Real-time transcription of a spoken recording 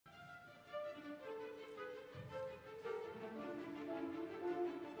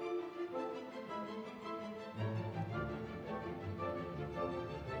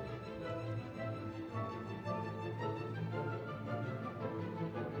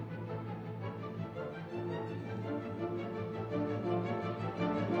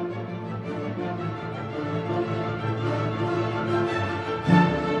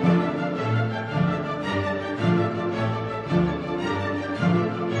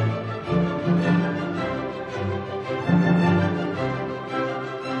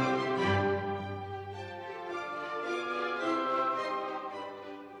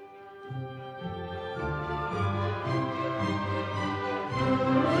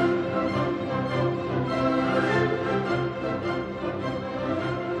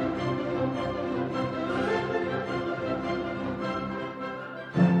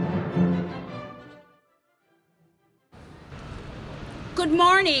Good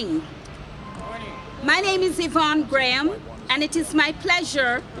morning. My name is Yvonne Graham, and it is my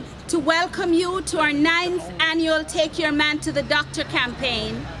pleasure to welcome you to our 9th annual Take Your Man to the Doctor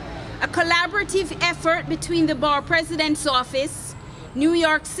campaign, a collaborative effort between the Borough President's Office, New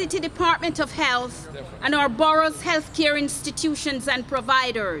York City Department of Health, and our borough's healthcare institutions and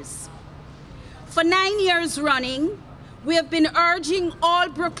providers. For 9 years running, we have been urging all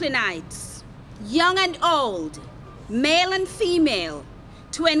Brooklynites, young and old, male and female,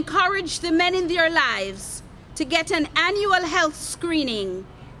 to encourage the men in their lives to get an annual health screening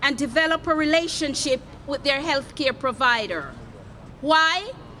and develop a relationship with their healthcare provider.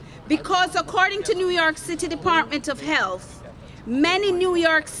 Why? Because according to New York City Department of Health, men in New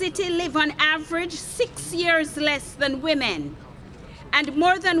York City live on average 6 years less than women, and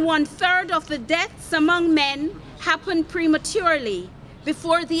more than 1/3 of the deaths among men happen prematurely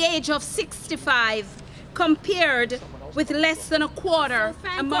before the age of 65, compared with less than 1/4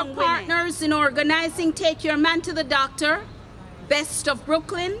 among partners in organizing Take Your Man to the Doctor, Best of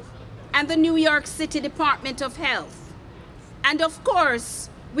Brooklyn, and the New York City Department of Health. And of course,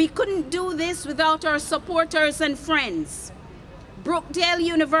 we couldn't do this without our supporters and friends. Brookdale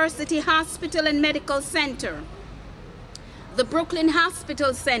University Hospital and Medical Center, the Brooklyn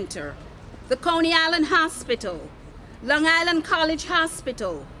Hospital Center, the Coney Island Hospital, Long Island College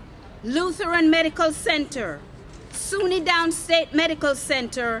Hospital, Lutheran Medical Center, SUNY Downstate Medical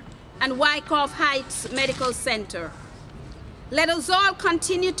Center, and Wyckoff Heights Medical Center. Let us all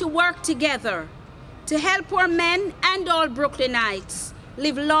continue to work together to help our men and all Brooklynites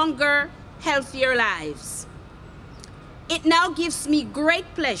live longer, healthier lives. It now gives me great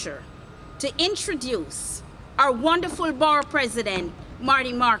pleasure to introduce our wonderful Borough President,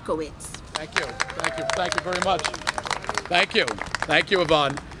 Marty Markowitz. Thank you. Thank you. Thank you very much. Thank you. Thank you,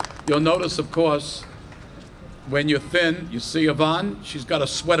 Yvonne. You'll notice, of course, when you're thin, you see Yvonne, she's got a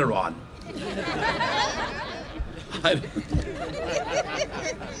sweater on.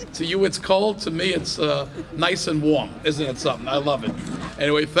 To you, it's cold. To me, it's nice and warm. Isn't it something? I love it.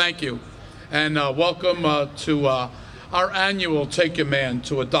 Anyway, thank you. And welcome to our annual Take Your Man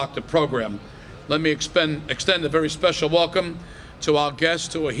to a Doctor program. Let me extend a very special welcome to our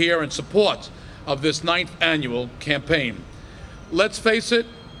guests who are here in support of this 9th annual campaign. Let's face it,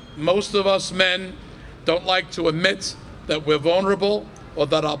 most of us men don't like to admit that we're vulnerable or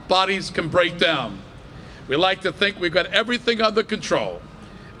that our bodies can break down. We like to think we've got everything under control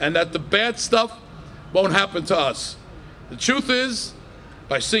and that the bad stuff won't happen to us. The truth is,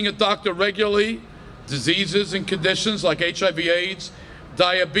 by seeing a doctor regularly, diseases and conditions like HIV/AIDS,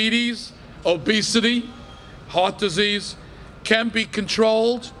 diabetes, obesity, heart disease can be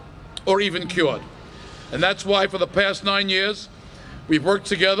controlled or even cured. And that's why for the past 9 years, we've worked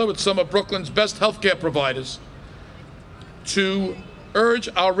together with some of Brooklyn's best healthcare providers to urge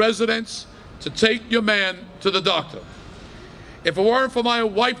our residents to take your man to the doctor. If it weren't for my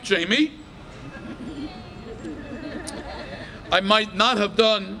wife, Jamie, I might not have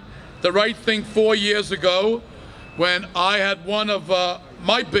done the right thing 4 years ago when I had one of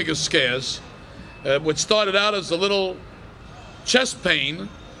my biggest scares, which started out as a little chest pain,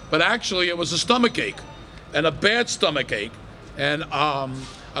 but actually it was a stomach ache, and a bad stomach ache. And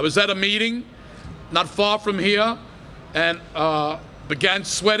I was at a meeting not far from here and began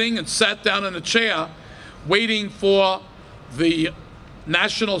sweating and sat down in a chair waiting for the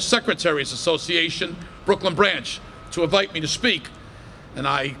National Secretaries Association, Brooklyn branch, to invite me to speak.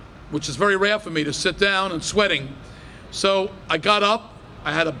 And which is very rare for me to sit down and sweating. So I got up,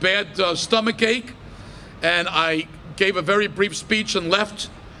 I had a bad stomach ache, and I gave a very brief speech and left.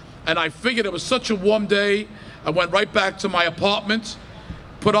 And I figured it was such a warm day, I went right back to my apartment,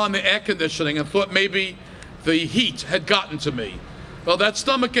 put on the air conditioning, and thought maybe the heat had gotten to me. Well, that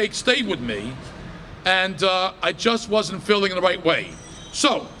stomach ache stayed with me, and I just wasn't feeling the right way.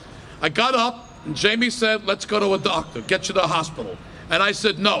 So I got up, and Jamie said, let's go to a doctor, get you to the hospital. And I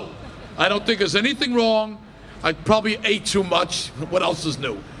said, no, I don't think there's anything wrong. I probably ate too much. What else is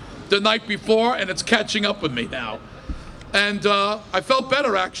new? The night before, and it's catching up with me now. And I felt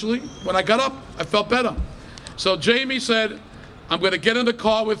better, actually. When I got up, I felt better. So Jamie said, I'm going to get in the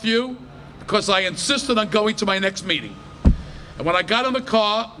car with you because I insisted on going to my next meeting. And when I got in the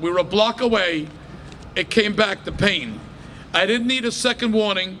car, we were a block away, it came back, the pain. I didn't need a second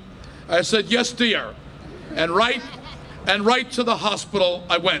warning. I said, yes, dear. And right to the hospital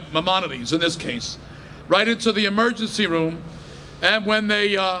I went, Maimonides in this case, right into the emergency room. And when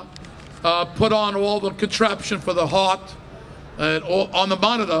they put on all the contraption for the heart, on the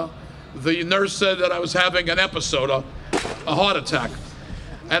monitor, the nurse said that I was having an episode, a heart attack.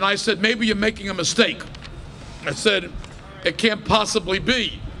 And I said, maybe you're making a mistake. I said, it can't possibly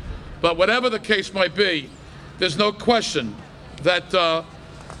be. But whatever the case might be, there's no question that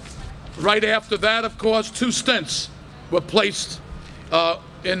right after that, of course, 2 stents were placed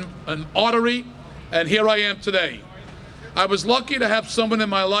in an artery, and here I am today. I was lucky to have someone in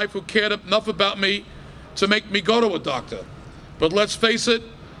my life who cared enough about me to make me go to a doctor. But let's face it,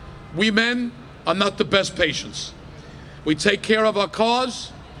 we men are not the best patients. We take care of our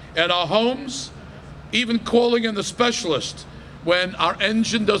cars and our homes, even calling in the specialist when our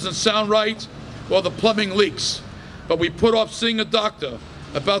engine doesn't sound right or the plumbing leaks. But we put off seeing a doctor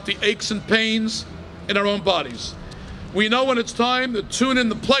about the aches and pains in our own bodies. We know when it's time to tune in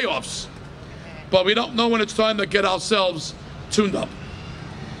the playoffs, but we don't know when it's time to get ourselves tuned up.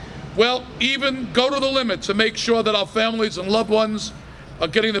 Well, even go to the limit to make sure that our families and loved ones are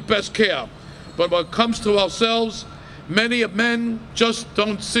getting the best care. But when it comes to ourselves, many of men just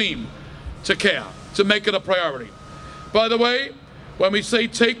don't seem to care, to make it a priority. By the way, when we say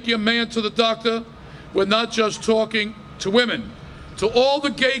take your man to the doctor, we're not just talking to women, to all the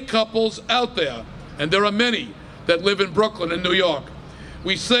gay couples out there, and there are many that live in Brooklyn and New York.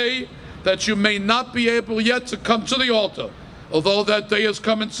 We say that you may not be able yet to come to the altar, although that day is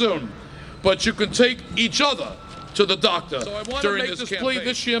coming soon, but you can take each other to the doctor. So I want to make this plea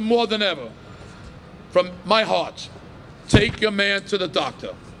this year more than ever, from my heart. Take your man to the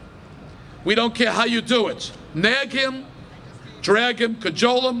doctor. We don't care how you do it. Nag him, drag him,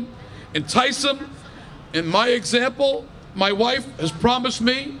 cajole him, entice him. In my example, my wife has promised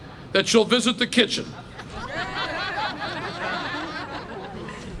me that she'll visit the kitchen.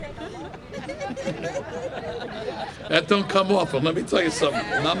 That don't come often, let me tell you something.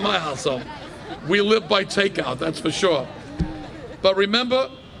 Not my household. We live by takeout, that's for sure. But remember,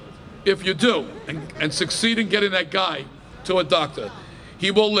 if you do and succeed in getting that guy to a doctor,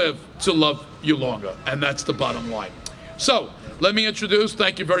 he will live to love you longer, and that's the bottom line. So, let me introduce,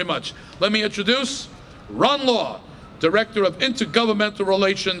 thank you very much. Let me introduce Ron Law, Director of Intergovernmental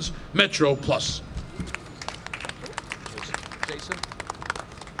Relations, Metro Plus. Jason.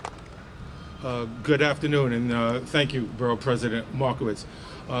 Good afternoon, and thank you, Borough President Markowitz.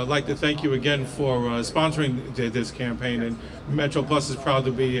 I'd like to thank you again for sponsoring this campaign, and Metro Plus is proud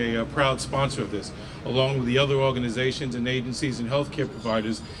to be a proud sponsor of this, along with the other organizations and agencies and healthcare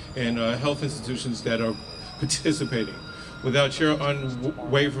providers and health institutions that are participating. Without your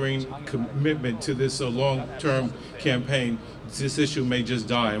unwavering commitment to this long-term campaign, this issue may just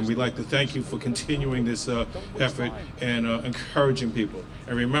die, and we'd like to thank you for continuing this effort and encouraging people.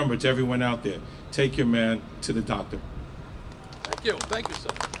 And remember, to everyone out there, take your man to the doctor. Thank you,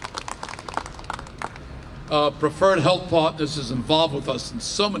 sir. Preferred Health Partners is involved with us in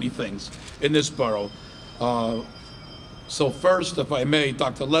so many things in this borough. So first, if I may,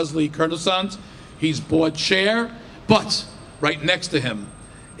 Dr. Leslie Kernesant, he's board chair, but right next to him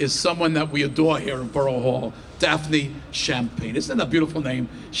is someone that we adore here in Borough Hall, Daphne Champagne. Isn't that a beautiful name?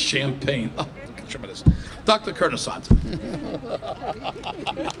 Champagne. Oh, tremendous. Dr. Kernesant. I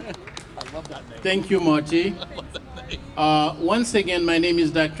love that name. Thank you, Marty. Once again, my name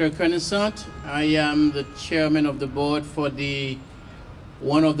is Dr. Kernesant. I am the chairman of the board for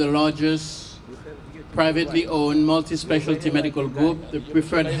one of the largest privately owned multi-specialty medical group, the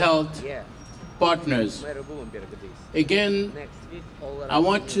Preferred Health Partners. Again, I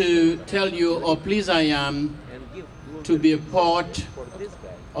want to tell you how pleased I am to be a part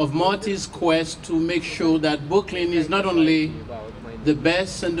of Marty's quest to make sure that Brooklyn is not only the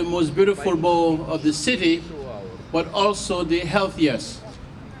best and the most beautiful borough of the city, but also the healthiest.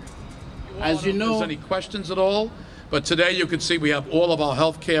 As you know, if there's any questions at all, but today you can see we have all of our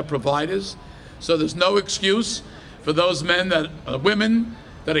healthcare providers, so there's no excuse for those women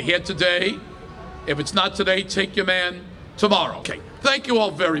that are here today. If it's not today, take your man tomorrow. Okay. Thank you all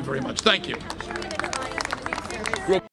very, very much. Thank you.